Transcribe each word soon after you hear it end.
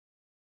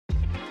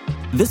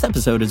This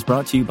episode is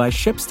brought to you by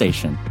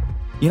ShipStation.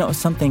 You know,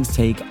 some things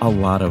take a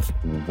lot of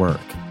work,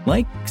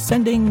 like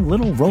sending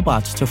little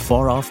robots to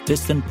far-off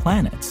distant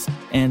planets.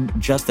 And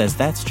just as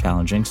that's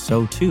challenging,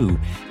 so too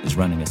is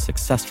running a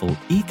successful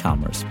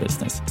e-commerce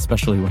business,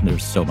 especially when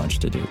there's so much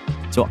to do.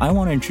 So I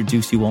want to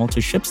introduce you all to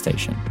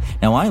ShipStation.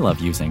 Now, I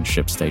love using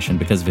ShipStation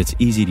because of its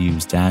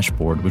easy-to-use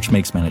dashboard, which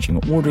makes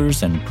managing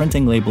orders and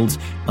printing labels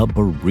a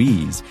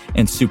breeze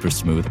and super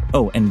smooth.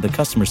 Oh, and the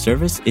customer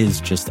service is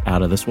just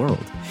out of this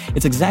world.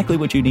 It's exactly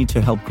what you need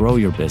to help grow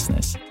your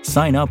business.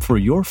 Sign up for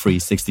your free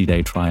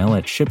 60-day trial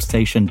at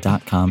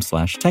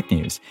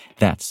shipstation.com/technews.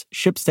 That's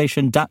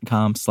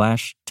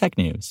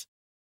shipstation.com/technews.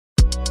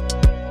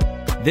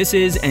 This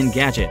is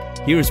Engadget.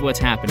 Here's what's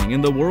happening in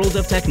the world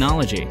of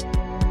technology.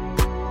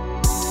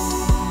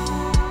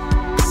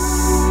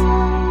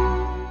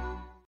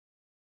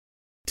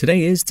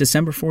 Today is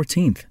December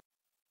 14th.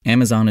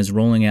 Amazon is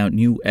rolling out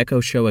new Echo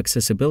Show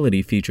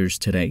accessibility features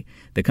today.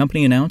 The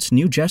company announced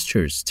new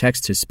gestures,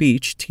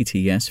 text-to-speech,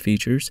 TTS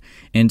features,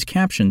 and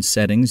caption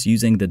settings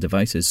using the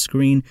device's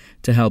screen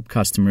to help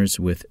customers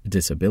with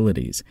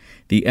disabilities.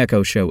 The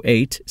Echo Show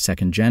 8,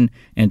 2nd Gen,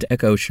 and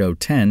Echo Show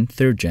 10,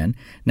 3rd Gen,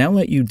 now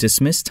let you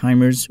dismiss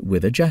timers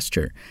with a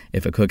gesture.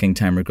 If a cooking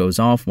timer goes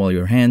off while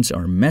your hands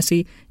are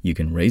messy, you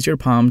can raise your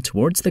palm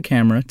towards the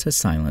camera to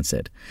silence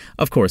it.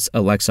 Of course,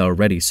 Alexa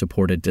already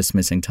supported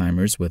dismissing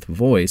timers with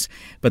voice,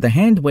 but the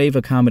hand wave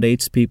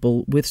accommodates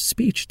people with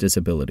speech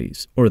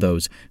disabilities or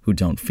those who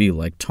don't feel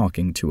like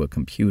talking to a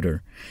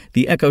computer.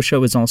 The Echo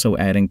Show is also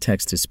adding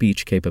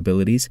text-to-speech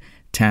capabilities.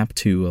 Tap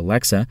to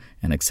Alexa,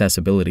 an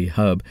accessibility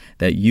hub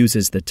that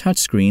uses the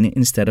touchscreen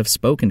instead of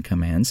spoken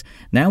commands,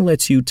 now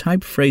lets you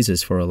type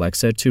phrases for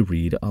Alexa to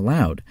read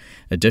aloud.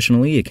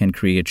 Additionally, it can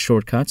create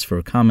shortcuts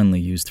for commonly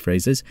used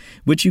phrases,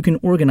 which you can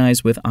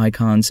organize with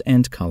icons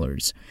and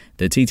colors.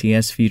 The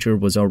TTS feature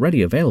was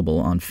already available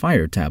on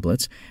Fire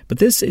tablets, but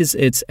this is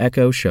its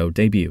Echo Show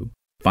debut.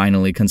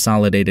 Finally,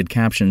 Consolidated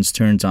Captions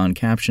turns on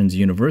captions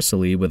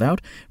universally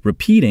without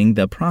repeating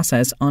the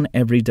process on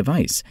every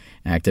device.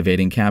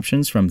 Activating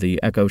captions from the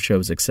Echo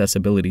Show's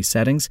accessibility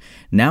settings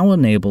now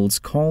enables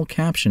call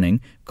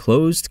captioning,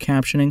 closed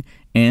captioning,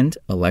 and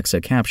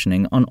Alexa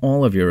captioning on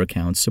all of your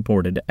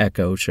account-supported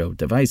Echo Show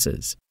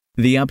devices.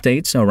 The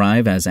updates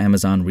arrive as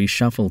Amazon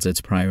reshuffles its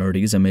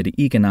priorities amid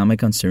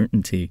economic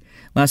uncertainty.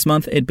 Last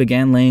month, it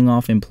began laying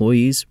off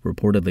employees,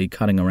 reportedly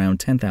cutting around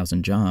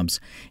 10,000 jobs.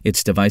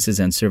 Its Devices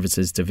and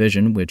Services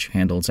division, which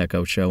handles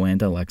Echo Show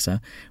and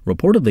Alexa,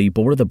 reportedly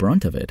bore the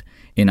brunt of it.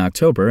 In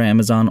October,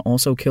 Amazon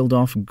also killed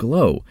off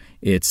Glow,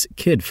 its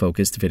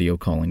kid-focused video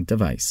calling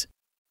device.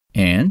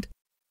 And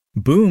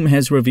Boom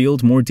has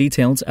revealed more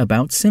details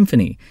about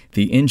Symphony,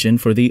 the engine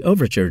for the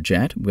Overture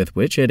jet with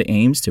which it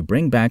aims to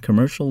bring back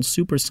commercial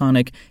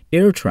supersonic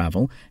air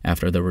travel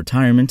after the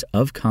retirement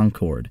of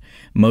Concorde.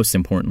 Most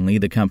importantly,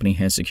 the company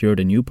has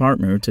secured a new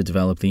partner to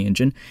develop the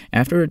engine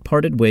after it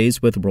parted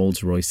ways with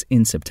Rolls-Royce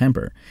in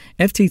September.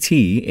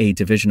 FTT, a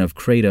division of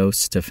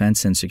Kratos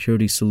Defense and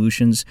Security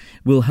Solutions,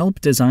 will help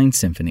design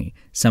Symphony.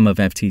 Some of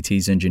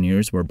FTT's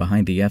engineers were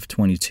behind the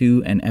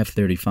F-22 and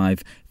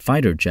F-35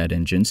 fighter jet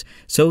engines,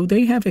 so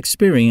they have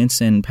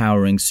experience in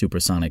powering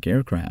supersonic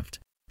aircraft.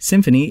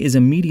 Symphony is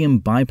a medium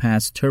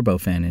bypass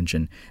turbofan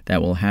engine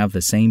that will have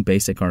the same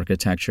basic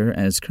architecture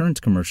as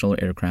current commercial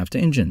aircraft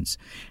engines.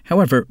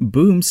 However,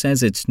 Boom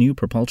says its new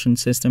propulsion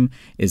system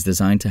is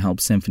designed to help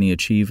Symphony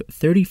achieve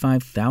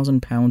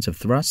 35,000 pounds of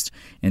thrust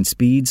and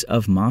speeds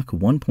of Mach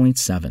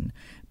 1.7.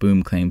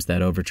 Boom claims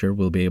that Overture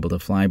will be able to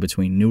fly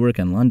between Newark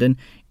and London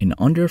in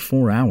under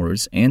 4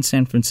 hours and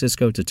San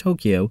Francisco to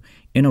Tokyo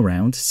in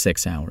around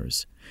 6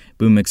 hours.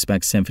 Boom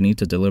expects Symphony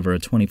to deliver a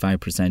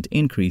 25%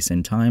 increase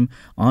in time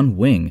on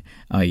wing,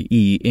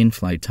 i.e.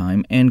 in-flight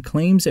time, and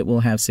claims it will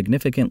have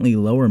significantly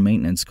lower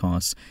maintenance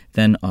costs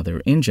than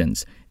other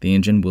engines. The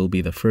engine will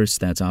be the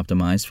first that's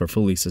optimized for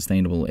fully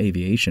sustainable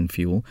aviation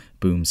fuel,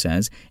 Boom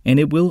says,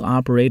 and it will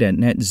operate at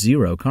net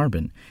zero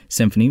carbon.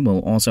 Symphony will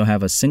also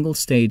have a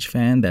single-stage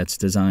fan that's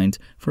designed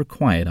for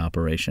quiet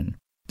operation.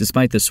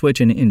 Despite the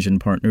switch in engine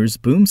partners,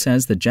 Boom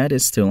says the jet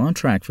is still on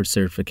track for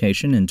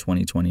certification in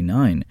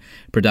 2029.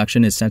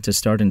 Production is set to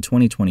start in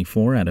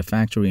 2024 at a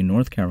factory in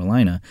North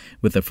Carolina,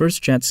 with the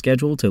first jet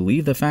scheduled to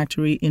leave the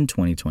factory in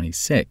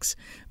 2026.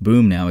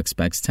 Boom now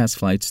expects test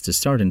flights to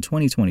start in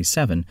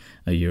 2027,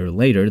 a year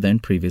later than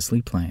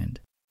previously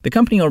planned. The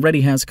company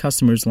already has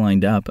customers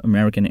lined up.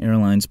 American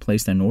Airlines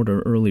placed an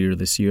order earlier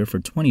this year for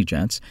 20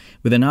 jets,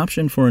 with an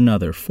option for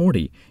another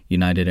 40.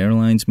 United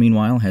Airlines,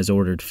 meanwhile, has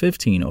ordered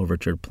 15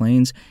 Overture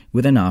planes,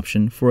 with an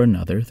option for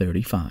another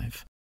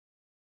 35.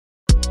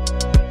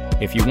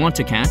 If you want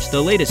to catch the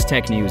latest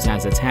tech news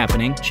as it's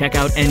happening, check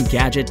out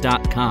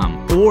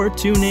Engadget.com or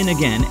tune in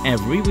again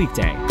every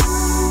weekday.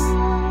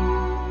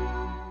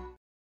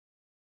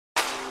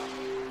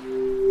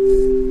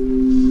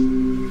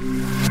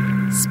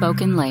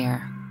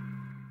 SpokenLayer.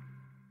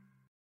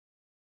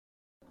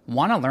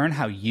 Want to learn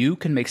how you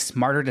can make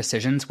smarter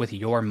decisions with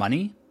your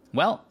money?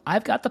 Well,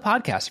 I've got the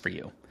podcast for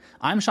you.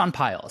 I'm Sean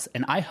Piles,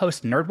 and I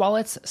host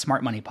NerdWallet's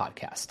Smart Money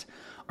Podcast.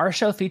 Our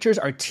show features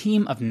our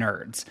team of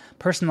nerds,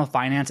 personal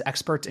finance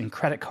experts in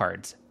credit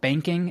cards,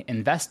 banking,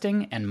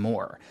 investing, and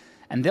more.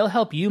 And they'll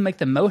help you make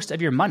the most of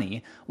your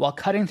money while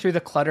cutting through the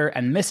clutter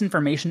and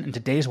misinformation in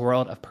today's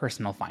world of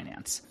personal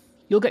finance.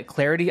 You'll get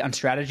clarity on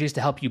strategies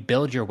to help you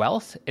build your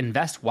wealth,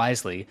 invest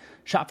wisely,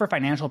 shop for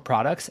financial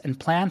products, and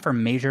plan for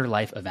major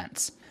life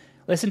events.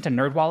 Listen to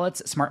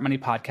NerdWallet's Smart Money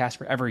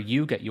Podcast wherever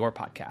you get your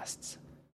podcasts.